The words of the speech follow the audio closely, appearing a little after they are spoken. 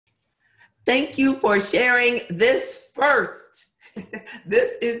Thank you for sharing this first.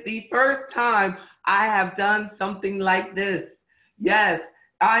 This is the first time I have done something like this. Yes,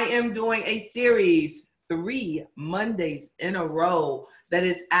 I am doing a series, 3 Mondays in a row, that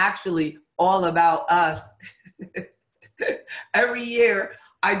is actually all about us. Every year,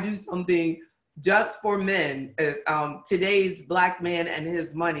 I do something just for men. Today's Black Man and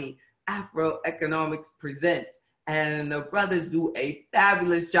His Money, AfroEconomics presents. And the brothers do a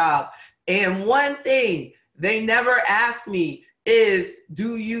fabulous job. And one thing they never ask me is,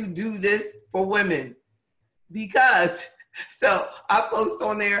 do you do this for women? Because so I post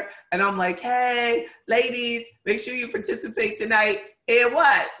on there and I'm like, hey, ladies, make sure you participate tonight. And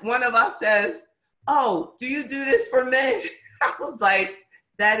what? One of us says, oh, do you do this for men? I was like,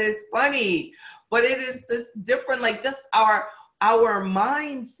 that is funny. But it is this different, like just our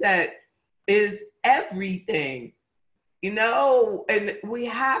mindset is everything, and we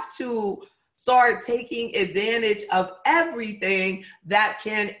have to start taking advantage of everything that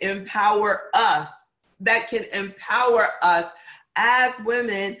can empower us, as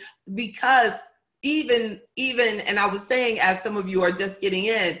women, because even, and I was saying, as some of you are just getting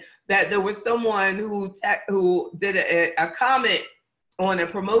in, that there was someone who did a comment on a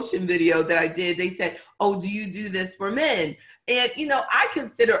promotion video that I did. They said, oh, do you do this for men? And, I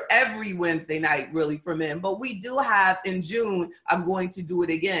consider every Wednesday night really for men, but we do have in June, I'm going to do it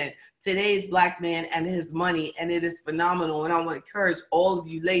again. Today's Black Man and His Money, and it is phenomenal. And I want to encourage all of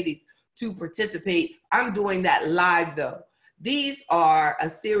you ladies to participate. I'm doing that live though. These are a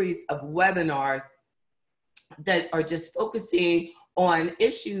series of webinars that are just focusing on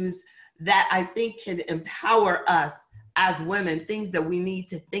issues that I think can empower us as women, things that we need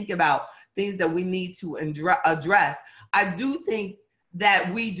to think about, things that we need to address. I do think that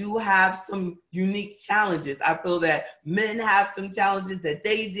we do have some unique challenges. I feel that men have some challenges that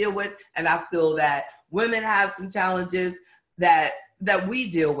they deal with, and I feel that women have some challenges that we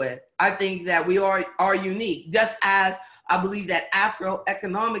deal with. I think that we are unique, just as I believe that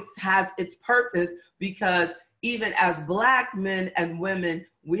AfroEconomics has its purpose, because even as Black men and women,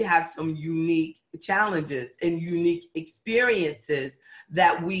 we have some unique challenges and unique experiences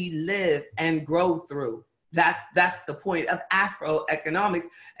that we live and grow through. That's the point of AfroEconomics.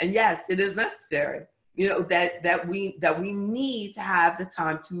 And yes, it is necessary, that we need to have the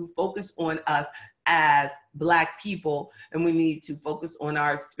time to focus on us as Black people, and we need to focus on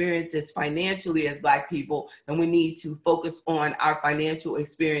our experiences financially as Black people, and we need to focus on our financial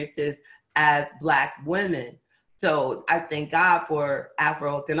experiences as Black women. So I thank God for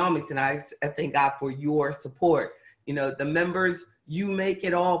AfroEconomics, and I thank God for your support. The members, you make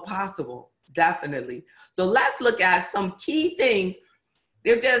it all possible, definitely. So let's look at some key things.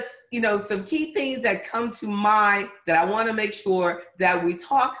 They're just, some key things that come to mind that I want to make sure that we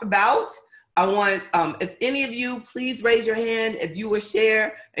talk about. I want, if any of you, please raise your hand if you would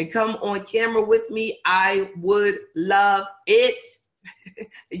share and come on camera with me. I would love it.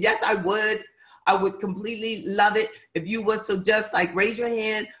 Yes, I would. I would completely love it if you would. So just like raise your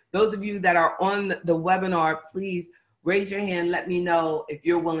hand. Those of you that are on the webinar, please raise your hand. Let me know if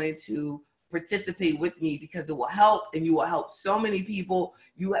you're willing to participate with me, because it will help, and you will help so many people.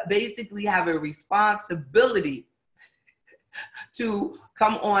 You basically have a responsibility to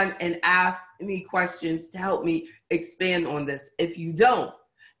come on and ask me questions to help me expand on this. If you don't,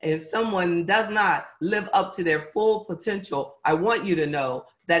 and someone does not live up to their full potential, I want you to know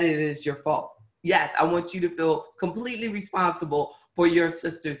that it is your fault. Yes, I want you to feel completely responsible for your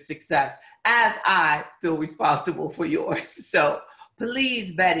sister's success, as I feel responsible for yours. So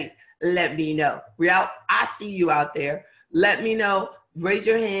please, Betty, let me know. I see you out there. Let me know. Raise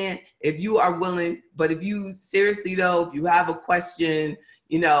your hand if you are willing. But if you seriously though, if you have a question,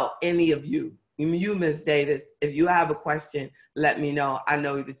 any of you, Ms. Davis, if you have a question, let me know. I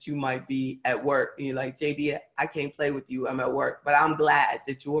know that you might be at work and you're like, JD, I can't play with you. I'm at work, but I'm glad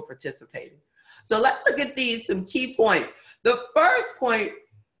that you are participating. So let's look at some key points. The first point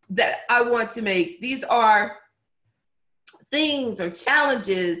that I want to make, these are things or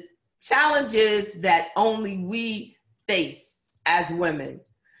challenges that only we face as women,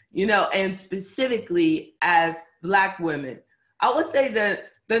 and specifically as Black women. I would say that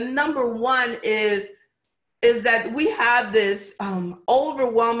the number one is that we have this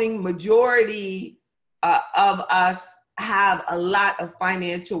overwhelming majority of us have a lot of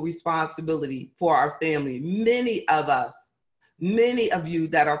financial responsibility for our family. Many of you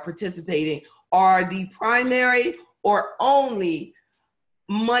that are participating are the primary or only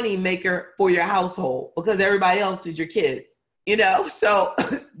money maker for your household, because everybody else is your kids, so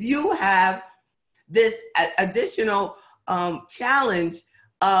you have this additional challenge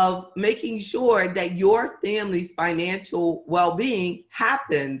of making sure that your family's financial well-being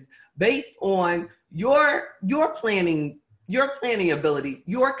happens based on your planning ability,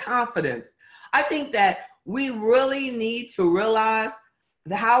 your confidence. I think that we really need to realize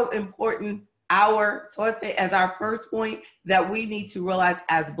how important so I'd say as our first point, that we need to realize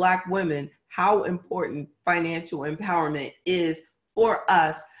as Black women how important financial empowerment is for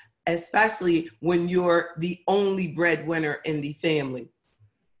us, especially when you're the only breadwinner in the family.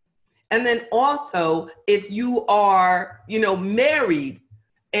 And then also, if you are, married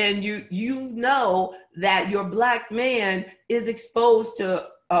and you know that your Black man is exposed to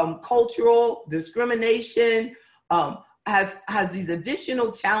cultural discrimination, has these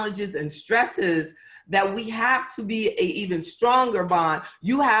additional challenges and stresses, that we have to be a even stronger bond.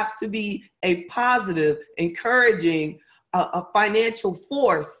 You have to be a positive, encouraging, a financial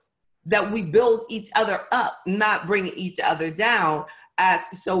force that we build each other up, not bring each other down.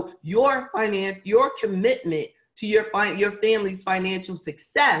 So your commitment to your family's financial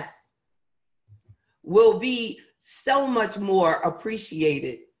success will be so much more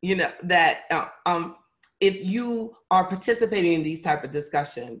appreciated. That if you are participating in these type of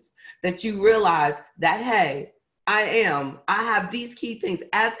discussions, that you realize that, hey, I have these key things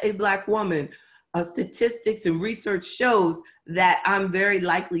as a Black woman. Statistics and research shows that I'm very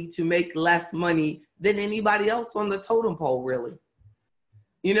likely to make less money than anybody else on the totem pole, really.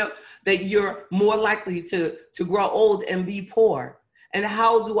 That you're more likely to grow old and be poor. And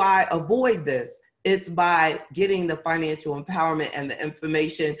how do I avoid this? It's by getting the financial empowerment and the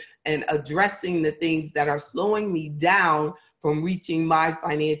information and addressing the things that are slowing me down from reaching my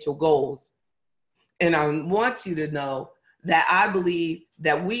financial goals. And I want you to know that I believe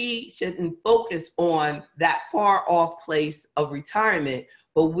that we shouldn't focus on that far off place of retirement,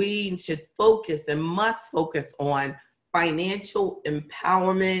 but we should focus and must focus on financial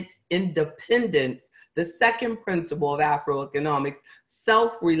empowerment, independence, the second principle of AfroEconomics,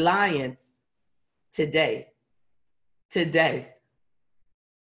 self-reliance today.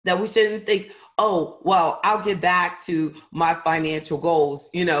 That we shouldn't think, oh, well, I'll get back to my financial goals,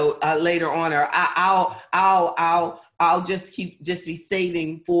 later on, or I'll just be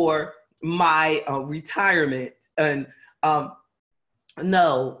saving for my retirement. And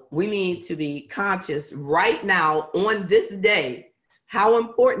no, we need to be conscious right now on this day, how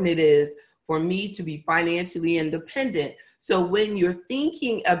important it is for me to be financially independent. So when you're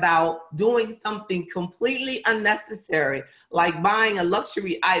thinking about doing something completely unnecessary, like buying a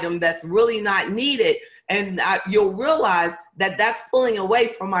luxury item that's really not needed, and you'll realize that that's pulling away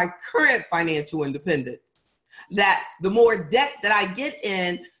from my current financial independence. That the more debt that I get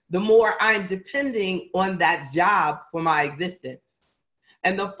in, the more I'm depending on that job for my existence.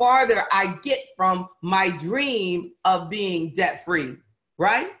 And the farther I get from my dream of being debt-free,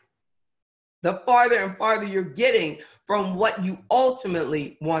 right? The farther and farther you're getting from what you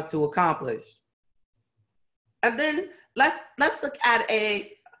ultimately want to accomplish. And then let's look at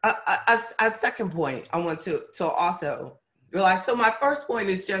a second point I want to also realize. So my first point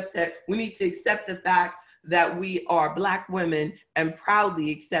is just that we need to accept the fact that we are Black women and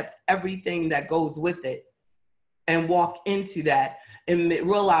proudly accept everything that goes with it and walk into that and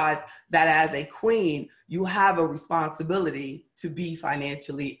realize that as a queen, you have a responsibility to be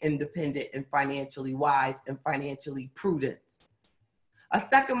financially independent and financially wise and financially prudent. A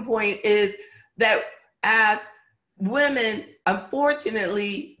second point is that as women,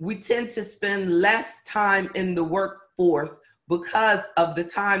 unfortunately, we tend to spend less time in the workforce because of the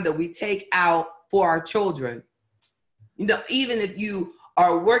time that we take out for our children. Even if you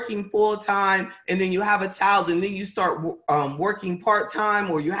are working full-time and then you have a child and then you start working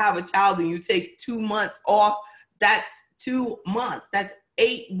part-time, or you have a child and you take 2 months off, that's 2 months. That's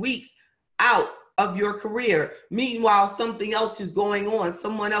 8 weeks out of your career. Meanwhile, something else is going on.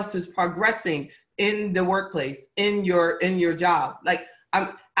 Someone else is progressing in the workplace, in your job. Like,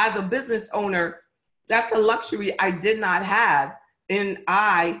 as a business owner, that's a luxury I did not have. And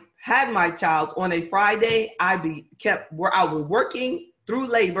I had my child on a Friday. I was working through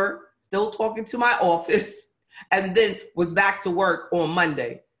labor, still talking to my office, and then was back to work on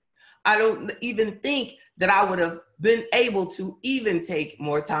Monday. I don't even think that I would have been able to even take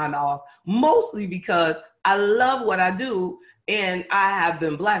more time off, mostly because I love what I do and I have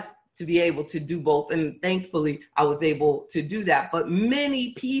been blessed to be able to do both. And thankfully I was able to do that. But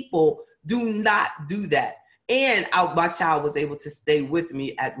many people do not do that. And my child was able to stay with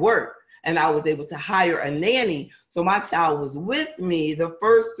me at work. And I was able to hire a nanny. So my child was with me the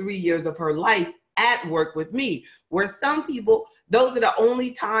first 3 years of her life at work with me. Where some people, those are the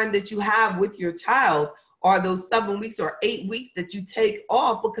only time that you have with your child are those 7 weeks or 8 weeks that you take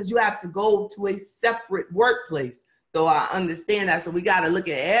off because you have to go to a separate workplace. So I understand that. So we got to look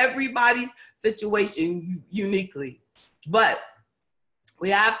at everybody's situation uniquely. But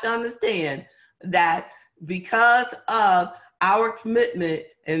we have to understand that because of our commitment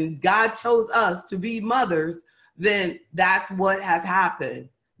and God chose us to be mothers, then that's what has happened,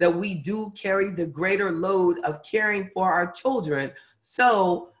 that we do carry the greater load of caring for our children.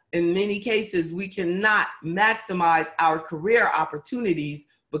 So in many cases, we cannot maximize our career opportunities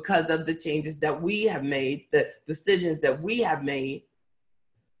because of the changes that we have made, the decisions that we have made.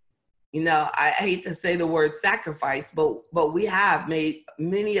 You know, I hate to say the word sacrifice, but we have made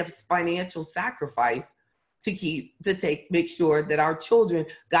many of financial sacrifice to make sure that our children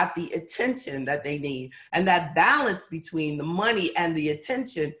got the attention that they need. And that balance between the money and the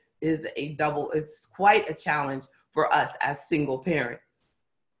attention is it's quite a challenge for us as single parents.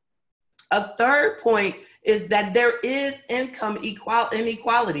 A third point is that there is income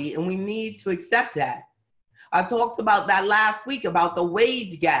inequality, and we need to accept that. I talked about that last week, about the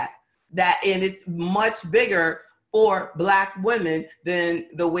wage gap, and it's much bigger for Black women than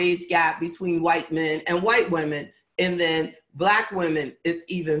the wage gap between white men and white women. And then Black women, it's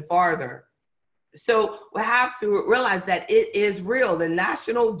even farther. So we have to realize that it is real. The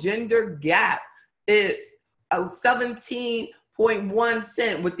national gender gap is 17.1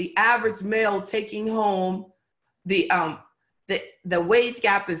 cents, with the average male taking home the wage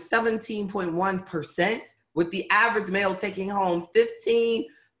gap is 17.1%, with the average male taking home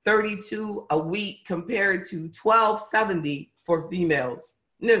 $15.32 a week compared to $12.70 for females.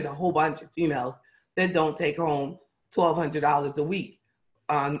 And there's a whole bunch of females that don't take home $1,200 a week,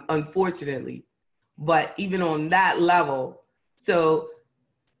 unfortunately. But even on that level, so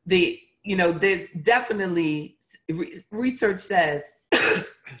there's definitely, research says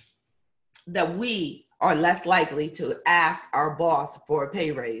that we are less likely to ask our boss for a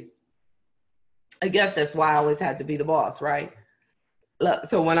pay raise. I guess that's why I always had to be the boss, right? Look,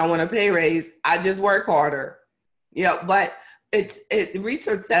 so when I want a pay raise, I just work harder. Yeah, but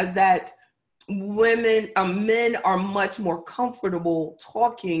research says that men are much more comfortable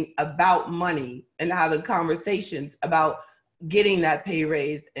talking about money and having conversations about getting that pay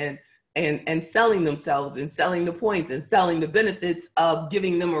raise and selling themselves and selling the points and selling the benefits of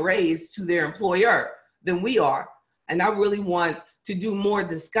giving them a raise to their employer than we are. And I really want to do more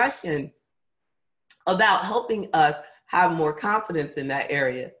discussion about helping us have more confidence in that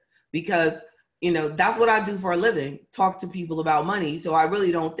area, because that's what I do for a living, talk to people about money. So I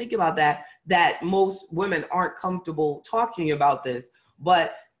really don't think about that most women aren't comfortable talking about this.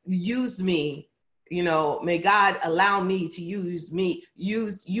 But use me, may God allow me to use me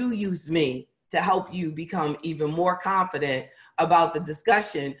to help you become even more confident about the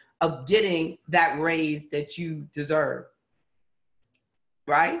discussion of getting that raise that you deserve,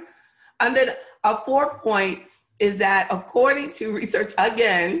 right? And then a fourth point is that according to research,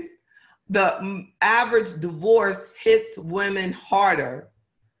 again, the average divorce hits women harder.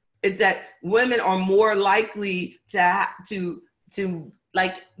 It's that women are more likely to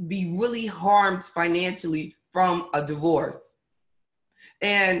be really harmed financially from a divorce.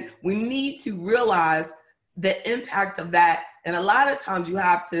 And we need to realize the impact of that. And a lot of times you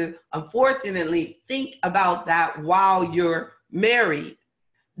have to, unfortunately, think about that while you're married,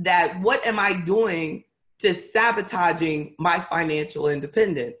 that what am I doing to sabotaging my financial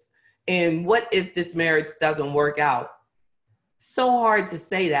independence? And what if this marriage doesn't work out? So hard to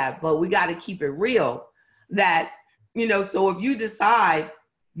say that, but we got to keep it real that, so if you decide,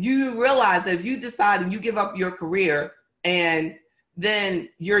 you realize that if you decide and you give up your career and then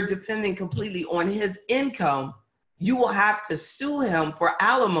you're depending completely on his income, you will have to sue him for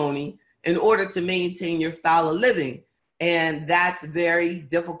alimony in order to maintain your style of living. And that's very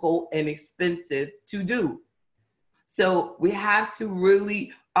difficult and expensive to do. So we have to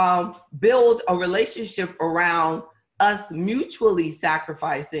really build a relationship around us mutually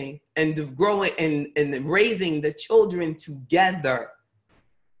sacrificing and growing and raising the children together,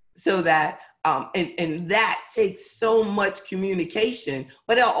 so that and that takes so much communication,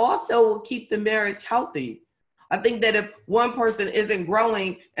 but it also will keep the marriage healthy. I think that if one person isn't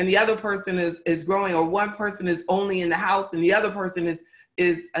growing and the other person is growing, or one person is only in the house and the other person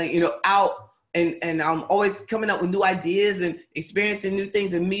is out and always coming up with new ideas and experiencing new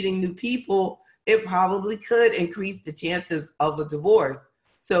things and meeting new people, it probably could increase the chances of a divorce.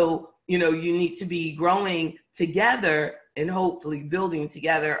 So, you need to be growing together and hopefully building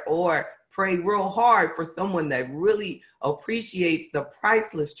together, or pray real hard for someone that really appreciates the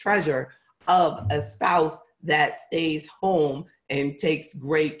priceless treasure of a spouse that stays home and takes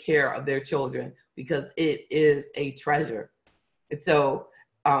great care of their children. because it is a treasure. And so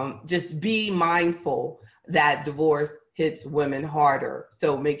just be mindful that divorce hits women harder.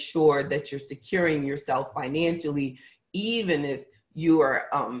 So make sure that you're securing yourself financially, even if you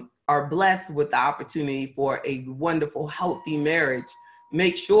are blessed with the opportunity for a wonderful, healthy marriage.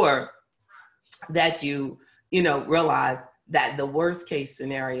 Make sure that you realize that the worst case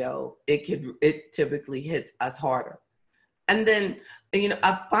scenario, it typically hits us harder. And then,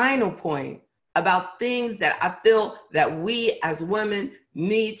 a final point about things that I feel that we as women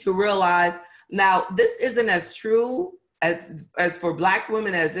need to realize. Now, this isn't as true as for Black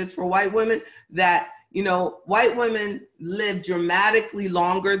women as it's for white women, that, white women live dramatically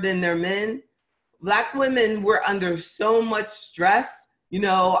longer than their men. Black women, we're under so much stress.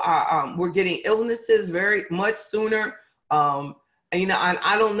 We're getting illnesses very much sooner. And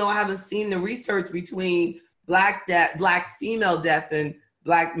I don't know, I haven't seen the research between Black female death and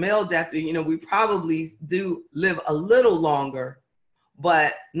Black male death. We probably do live a little longer,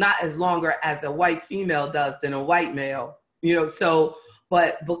 but not as longer as a white female does than a white male.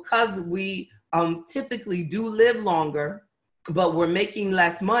 But because we typically do live longer, but we're making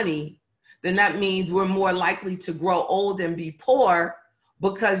less money, then that means we're more likely to grow old and be poor,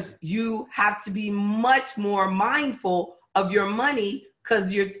 because you have to be much more mindful of your money,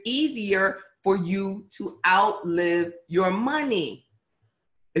 because it's easier for you to outlive your money.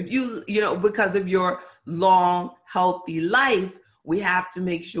 If because of your long, healthy life, we have to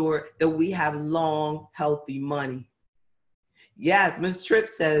make sure that we have long, healthy money. Yes, Ms. Tripp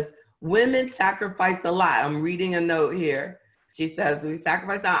says, women sacrifice a lot. I'm reading a note here. She says, we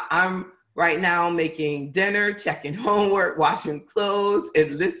sacrifice a lot. I'm right now making dinner, checking homework, washing clothes,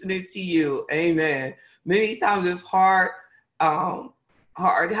 and listening to you. Amen. Many times it's hard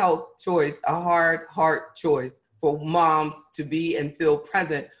health choice, a hard heart choice for moms to be and feel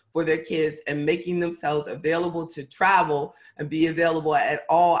present for their kids and making themselves available to travel and be available at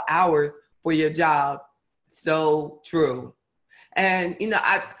all hours for your job. So true. And,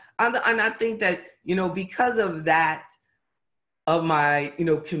 I think that, because of that, of my,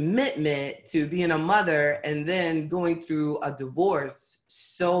 commitment to being a mother and then going through a divorce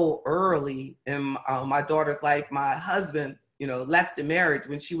so early in my daughter's life, my husband, left the marriage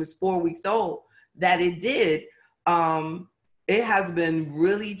when she was 4 weeks old, that it has been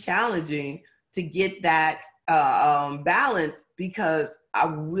really challenging to get that balance, because I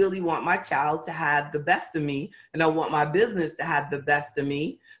really want my child to have the best of me, and I want my business to have the best of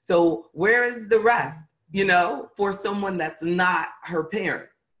me. So where is the rest, for someone that's not her parent?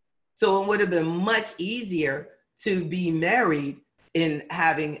 So it would have been much easier to be married in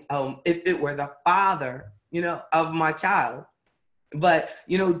having, if it were the father, of my child. But,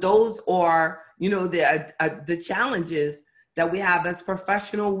 those are, the challenges that we have as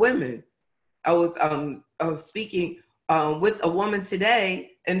professional women. I was speaking with a woman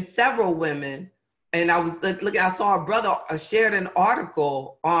today, and several women, and I was looking. I saw a brother shared an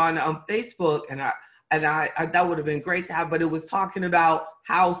article on Facebook, and I that would have been great to have, but it was talking about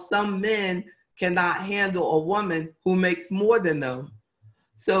how some men cannot handle a woman who makes more than them.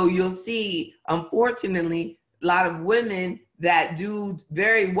 So you'll see, unfortunately, a lot of women that do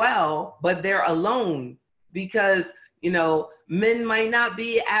very well, but they're alone, because men might not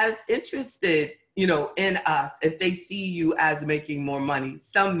be as interested, in us if they see you as making more money.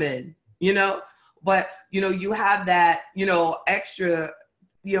 Some men, but, you have that, extra,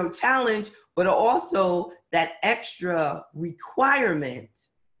 challenge, but also that extra requirement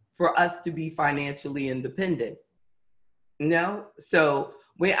for us to be financially independent. So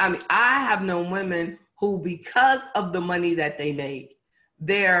I have known women who, because of the money that they make,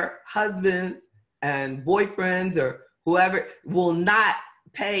 their husbands and boyfriends or whoever will not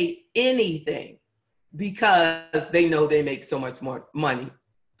pay anything because they know they make so much more money.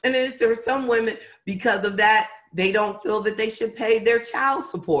 And then there are some women, because of that, they don't feel that they should pay their child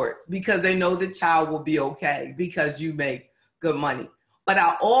support because they know the child will be okay because you make good money. But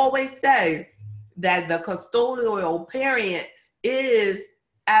I always say that the custodial parent is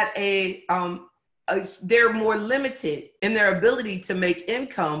at they're more limited in their ability to make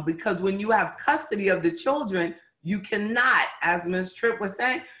income, because when you have custody of the children, you cannot, as Ms. Tripp was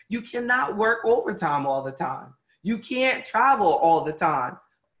saying, you cannot work overtime all the time. You can't travel all the time.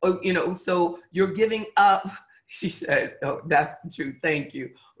 So you're giving up. She said, "Oh, that's the truth. Thank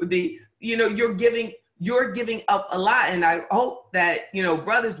you." You're giving up a lot, and I hope that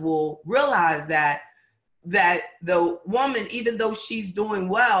brothers will realize that the woman, even though she's doing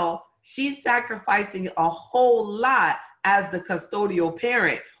well, she's sacrificing a whole lot as the custodial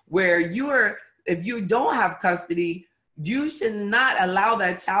parent. Where if you don't have custody, You should not allow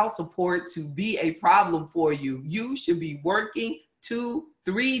that child support to be a problem for you. You should be working 2,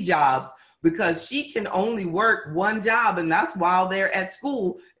 3 jobs, because she can only work one job, and that's while they're at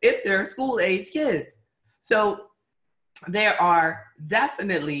school, if they're school-age kids. So there are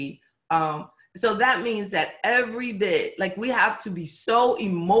definitely, so that means that every bit, like, we have to be so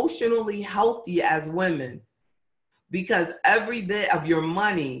emotionally healthy as women, because every bit of your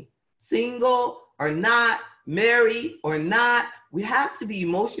money, single or not, married or not, we have to be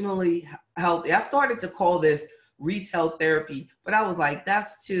emotionally healthy. I started to call this retail therapy, but I was like,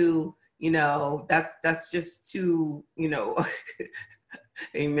 that's too, that's just too,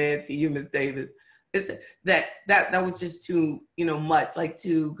 amen to you, Miss Davis. It's that was just too, much, like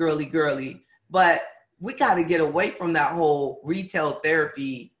too girly. But we got to get away from that whole retail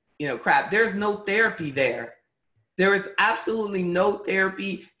therapy, crap. There's no therapy there. There is absolutely no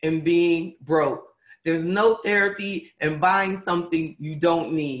therapy in being broke. There's no therapy in buying something you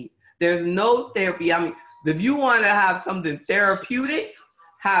don't need. There's no therapy. I mean, if you want to have something therapeutic,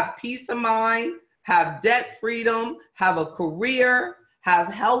 have peace of mind, have debt freedom, have a career,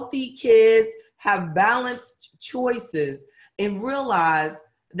 have healthy kids, have balanced choices, and realize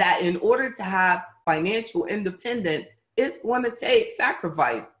that in order to have financial independence, it's going to take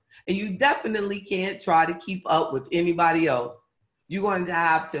sacrifice. And you definitely can't try to keep up with anybody else. You're going to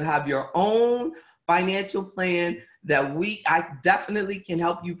have your own financial plan that I definitely can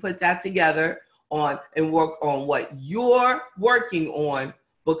help you put that together on and work on what you're working on.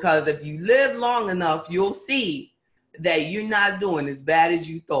 Because if you live long enough, you'll see that you're not doing as bad as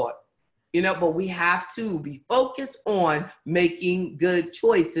you thought. But we have to be focused on making good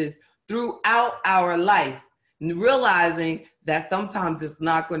choices throughout our life, and realizing that sometimes it's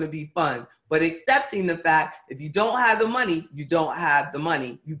not going to be fun, but accepting the fact if you don't have the money, you don't have the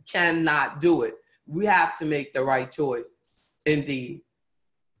money. You cannot do it. We have to make the right choice. Indeed.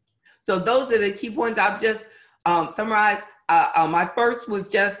 So those are the key points I've just summarized. My first was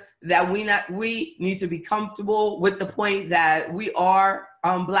just that we need to be comfortable with the point that we are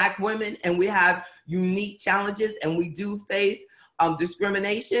Black women, and we have unique challenges, and we do face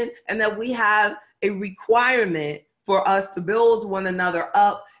discrimination, and that we have a requirement for us to build one another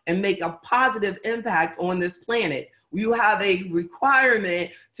up and make a positive impact on this planet. You have a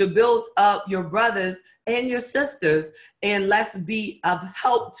requirement to build up your brothers and your sisters, and let's be of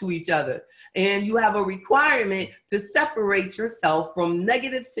help to each other. And you have a requirement to separate yourself from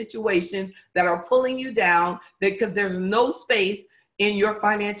negative situations that are pulling you down, because there's no space in your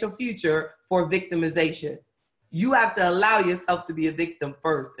financial future for victimization. You have to allow yourself to be a victim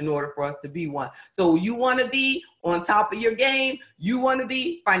first in order for us to be one. So you want to be on top of your game, you want to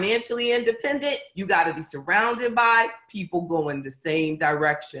be financially independent, you got to be surrounded by people going the same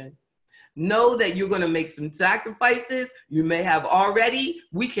direction. Know that you're going to make some sacrifices. You may have already.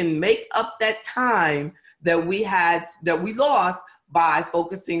 We can make up that time that we lost by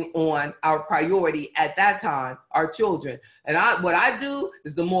focusing on our priority at that time, our children. And what I do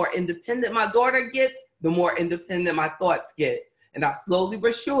is, the more independent my daughter gets, the more independent my thoughts get. And I slowly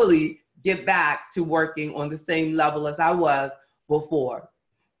but surely get back to working on the same level as I was before.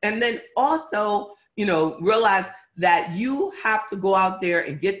 And then also, realize that you have to go out there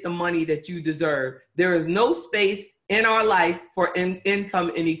and get the money that you deserve. There is no space in our life for income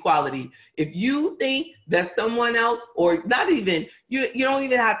inequality. If you think that someone else, or not even, you don't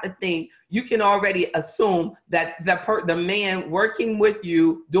even have to think, you can already assume that the man working with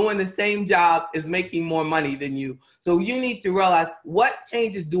you doing the same job is making more money than you. So you need to realize, what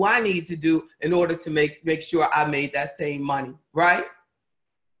changes do I need to do in order to make sure I made that same money, right?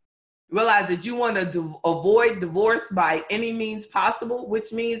 Realize that you want to avoid divorce by any means possible,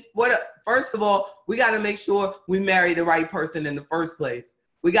 which means, first of all, we got to make sure we marry the right person in the first place.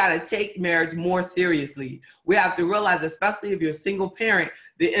 We got to take marriage more seriously. We have to realize, especially if you're a single parent,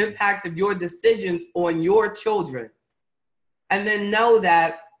 the impact of your decisions on your children. And then know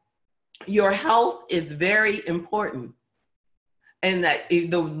that your health is very important. And that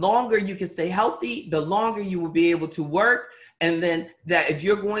the longer you can stay healthy, the longer you will be able to work. And then that if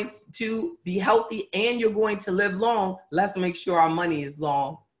you're going to be healthy and you're going to live long, let's make sure our money is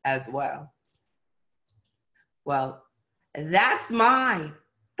long as well. Well, that's my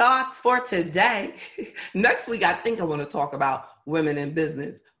thoughts for today. Next week, I think I want to talk about women in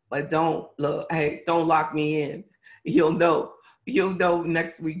business, but don't lock me in. You'll know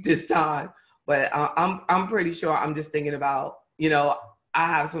next week this time. But I'm pretty sure I'm just thinking about, I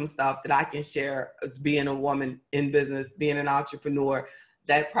have some stuff that I can share as being a woman in business, being an entrepreneur,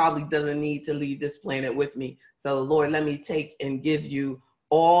 that probably doesn't need to leave this planet with me. So Lord, let me take and give you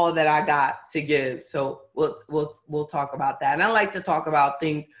all that I got to give. So we'll talk about that. And I like to talk about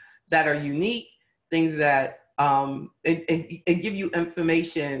things that are unique, things that and give you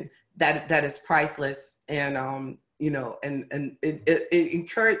information that is priceless. And and it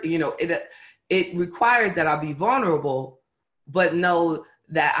encourage, it requires that I be vulnerable, but know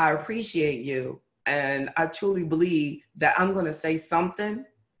that I appreciate you. And I truly believe that I'm going to say something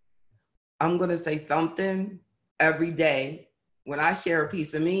every day. When I share a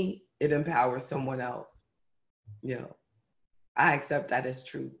piece of me, it empowers someone else. I accept that as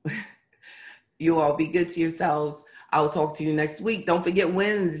true. You all be good to yourselves. I will talk to you next week. Don't forget,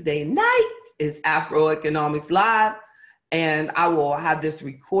 Wednesday night is AfroEconomics Live. And I will have this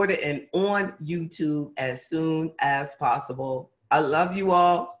recorded and on YouTube as soon as possible. I love you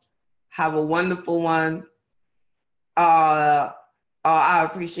all. Have a wonderful one. I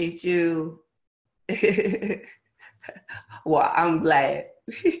appreciate you. Well, I'm glad.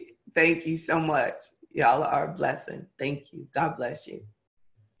 Thank you so much. Y'all are a blessing. Thank you. God bless you.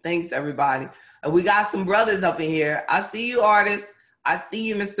 Thanks, everybody. We got some brothers up in here. I see you, artists. I see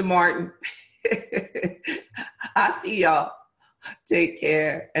you, Mr. Martin. I see y'all. Take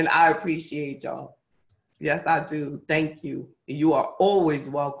care. And I appreciate y'all. Yes, I do. Thank you. You are always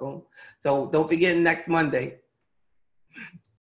welcome. So don't forget next Monday.